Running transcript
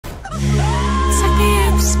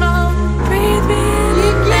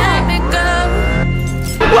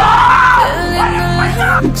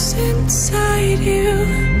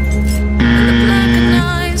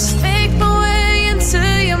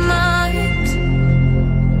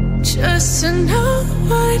to know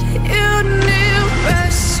what you knew.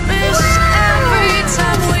 Restless every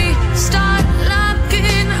time we start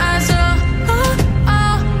locking eyes.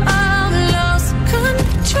 Lost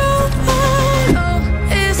control. Oh,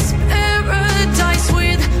 it's paradise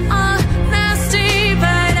with honesty,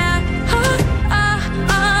 but I'm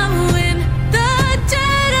in the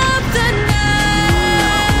dead of the night.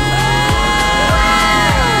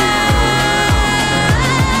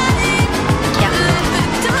 Let the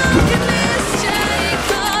darkness take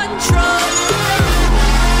control.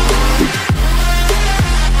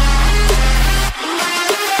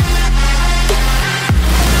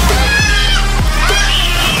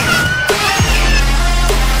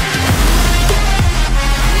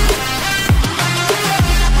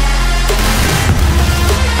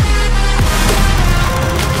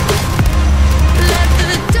 Let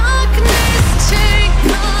the darkness take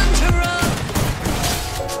control.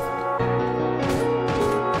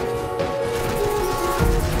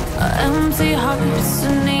 Empty hearts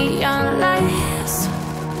and neon lights,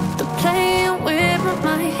 they're playing with my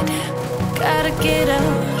mind. Gotta get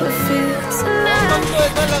out of here tonight. तो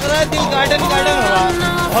ऐसा लग रहा है दिल garden garden हो रहा है,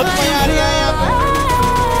 बहुत मजा आ रहा है यहाँ पे।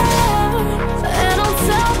 And I'll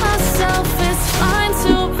tell myself it's fine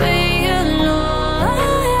to be alone,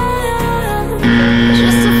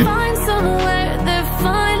 just to find somewhere that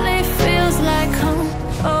finally feels like home.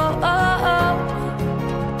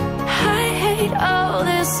 I hate all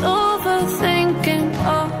this overthinking.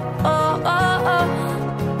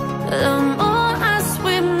 The more I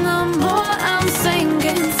swim, the more I'm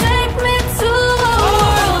sinking. Take me to a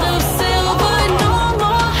world of silver, no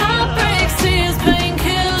more heartbreaks, tears,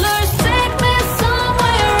 painkillers. Take me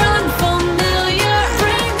somewhere unfamiliar,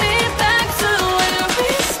 bring me back to where we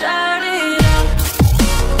started out.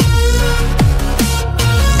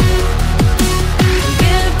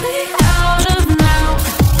 Get me out of now,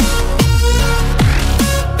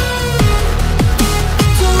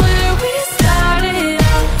 to where we started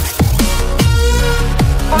out.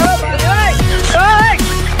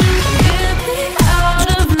 Get me out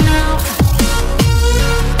of now,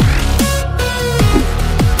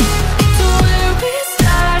 to where we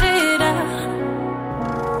started out.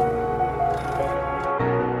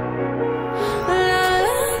 La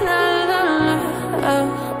la la la,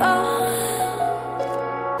 oh, oh.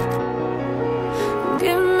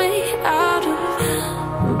 Get me out of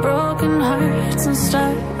broken hearts and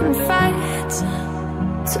starting fights,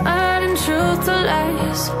 turning truth to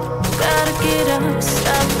lies. Gotta get up,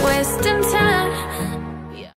 stop wasting time.